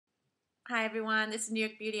Hi everyone, this is New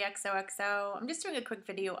York Beauty XOXO. I'm just doing a quick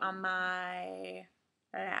video on my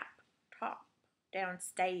laptop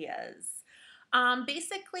downstairs. Because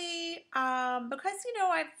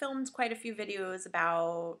I've filmed quite a few videos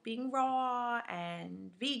about being raw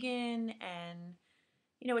and vegan and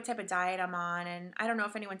what type of diet I'm on, and I don't know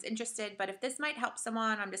if anyone's interested, but if this might help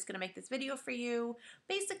someone, I'm just going to make this video for you.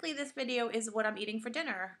 Basically, this video is what I'm eating for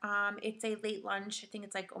dinner. It's a late lunch. I think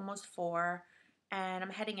it's like almost 4, and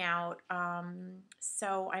I'm heading out.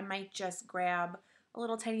 So I might just grab a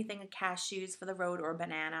little tiny thing of cashews for the road or a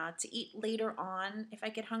banana to eat later on if I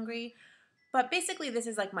get hungry. But basically, this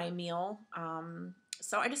is like my meal.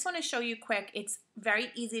 So I just want to show you quick. It's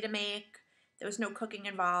very easy to make. There was no cooking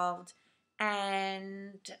involved.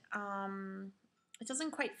 And it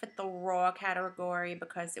doesn't quite fit the raw category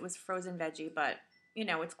because it was frozen veggie, but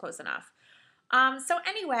it's close enough. So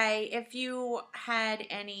anyway, if you had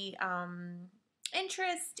any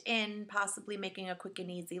interest in possibly making a quick and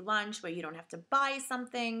easy lunch where you don't have to buy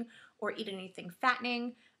something or eat anything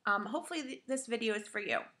fattening, hopefully this video is for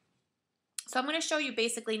you. So I'm going to show you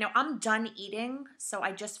basically, now I'm done eating, so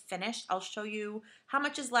I just finished. I'll show you how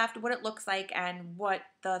much is left, what it looks like, and what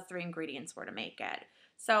the 3 ingredients were to make it.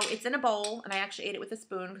 So it's in a bowl, and I actually ate it with a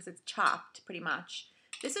spoon because it's chopped pretty much.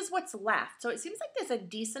 This is what's left. So it seems like there's a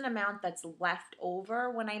decent amount that's left over.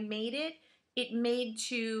 When I made it, it made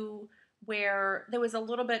to where there was a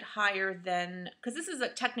little bit higher than, because this is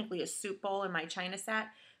technically a soup bowl in my China set.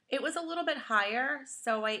 It was a little bit higher,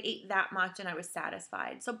 so I ate that much and I was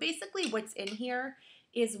satisfied. So basically what's in here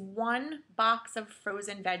is 1 box of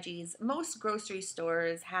frozen veggies. Most grocery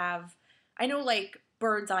stores have, I know like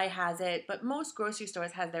Bird's Eye has it, but most grocery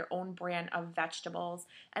stores have their own brand of vegetables.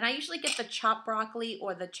 And I usually get the chopped broccoli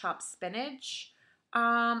or the chopped spinach.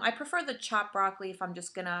 I prefer the chopped broccoli if I'm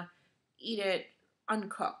just gonna eat it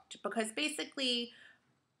uncooked, because basically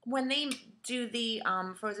when they do the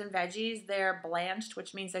frozen veggies, they're blanched,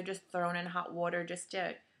 which means they're just thrown in hot water just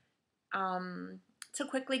to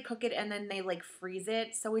quickly cook it, and then they like freeze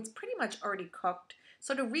it. So it's pretty much already cooked.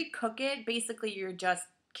 So to recook it, basically you're just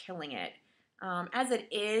killing it. As it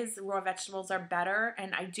is, raw vegetables are better,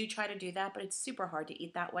 and I do try to do that, but it's super hard to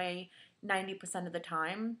eat that way 90% of the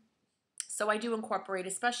time. So I do incorporate,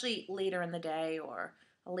 especially later in the day or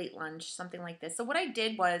a late lunch, something like this. So what I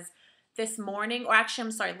did was this morning, or actually,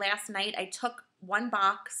 I'm sorry, last night, I took 1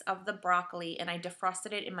 box of the broccoli and I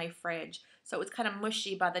defrosted it in my fridge. So it was kind of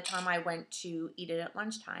mushy by the time I went to eat it at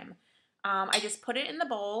lunchtime. I just put it in the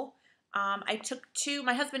bowl. I took 2,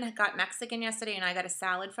 my husband had got Mexican yesterday and I got a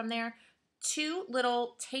salad from there. 2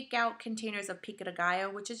 little takeout containers of pico de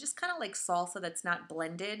gallo, which is just kind of like salsa that's not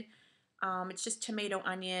blended. It's just tomato,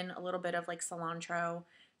 onion, a little bit of like cilantro.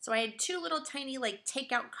 So I had 2 little tiny like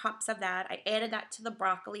takeout cups of that. I added that to the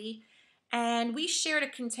broccoli. And we shared a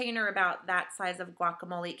container about that size of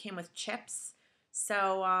guacamole. It came with chips.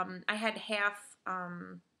 So I had half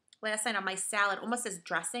last night on my salad, almost as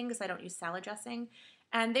dressing because I don't use salad dressing.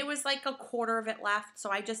 And there was like a quarter of it left. So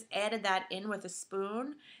I just added that in with a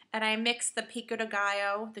spoon. And I mixed the pico de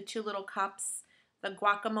gallo, the 2 little cups, the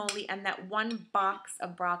guacamole, and that 1 box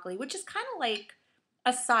of broccoli, which is kind of like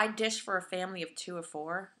a side dish for a family of 2 or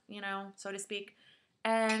 4, so to speak.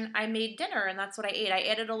 And I made dinner, and that's what I ate. I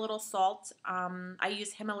added a little salt. I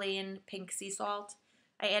use Himalayan pink sea salt.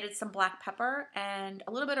 I added some black pepper and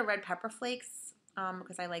a little bit of red pepper flakes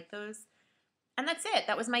because I like those. And that's it.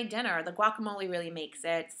 That was my dinner. The guacamole really makes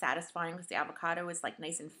it satisfying because the avocado is like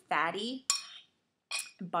nice and fatty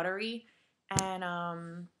and buttery. And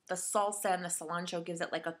the salsa and the cilantro gives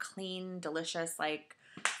it like a clean, delicious like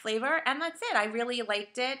flavor. And that's it. I really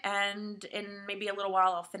liked it. And in maybe a little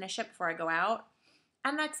while, I'll finish it before I go out.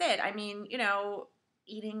 And that's it. I mean,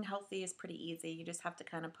 eating healthy is pretty easy. You just have to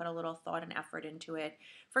kind of put a little thought and effort into it.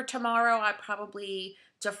 For tomorrow, I probably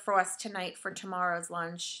defrost tonight for tomorrow's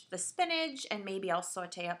lunch the spinach, and maybe I'll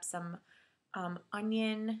saute up some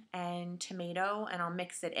onion and tomato, and I'll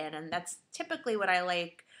mix it in. And that's typically what I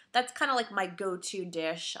like. That's kind of like my go-to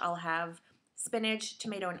dish. I'll have spinach,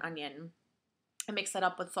 tomato, and onion. I mix that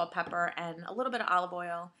up with salt, pepper, and a little bit of olive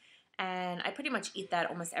oil. And I pretty much eat that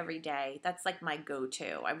almost every day. That's like my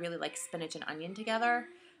go-to. I really like spinach and onion together.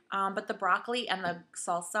 But the broccoli and the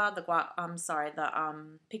salsa, the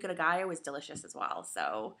pico de gallo is delicious as well.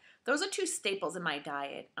 So those are 2 staples in my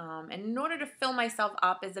diet. And in order to fill myself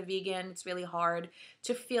up as a vegan, it's really hard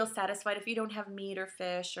to feel satisfied if you don't have meat or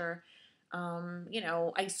fish or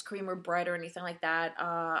ice cream or bread or anything like that.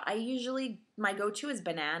 My go-to is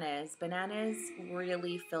bananas. Bananas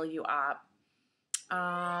really fill you up.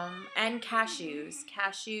 And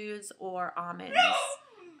cashews or almonds.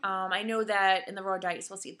 I know that in the raw diet you're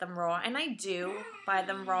supposed to eat them raw, and I do buy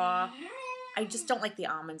them raw. I just don't like the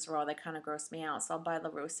almonds raw. They kind of gross me out, so I'll buy the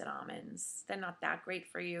roasted almonds. They're not that great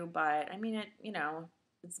for you, but I mean,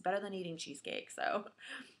 it's better than eating cheesecake. So,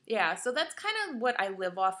 yeah, so that's kind of what I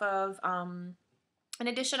live off of. In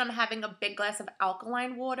addition, I'm having a big glass of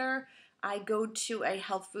alkaline water. I go to a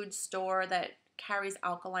health food store that carries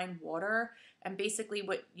alkaline water. And basically,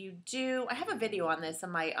 what you do, I have a video on this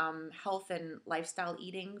in my health and lifestyle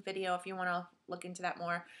eating video if you want to look into that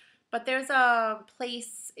more. But there's a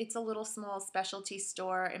place, it's a little small specialty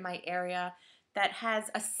store in my area that has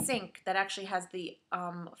a sink that actually has the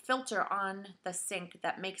filter on the sink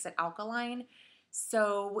that makes it alkaline.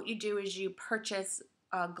 So, what you do is you purchase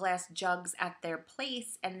glass jugs at their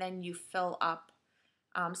place and then you fill up.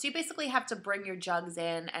 So you basically have to bring your jugs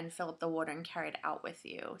in and fill up the water and carry it out with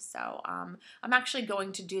you. So I'm actually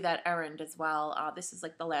going to do that errand as well. This is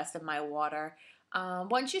like the last of my water.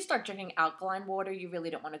 Once you start drinking alkaline water, you really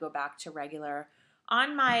don't want to go back to regular.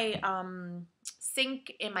 On my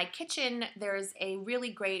sink in my kitchen, there's a really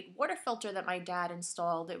great water filter that my dad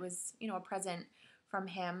installed. It was, a present from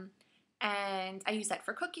him. And I use that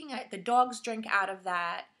for cooking. The dogs drink out of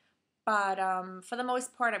that. But for the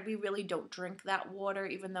most part, we really don't drink that water,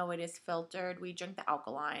 even though it is filtered. We drink the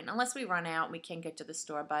alkaline, unless we run out and we can't get to the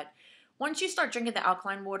store. But once you start drinking the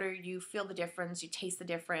alkaline water, you feel the difference, you taste the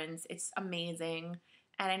difference. It's amazing.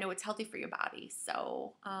 And I know it's healthy for your body.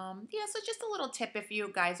 So, yeah, so just a little tip if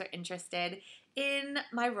you guys are interested in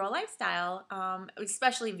my raw lifestyle,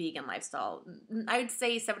 especially vegan lifestyle. I'd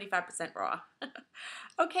say 75% raw.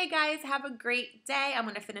 Okay, guys, have a great day. I'm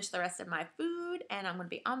going to finish the rest of my food and I'm going to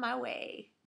be on my way.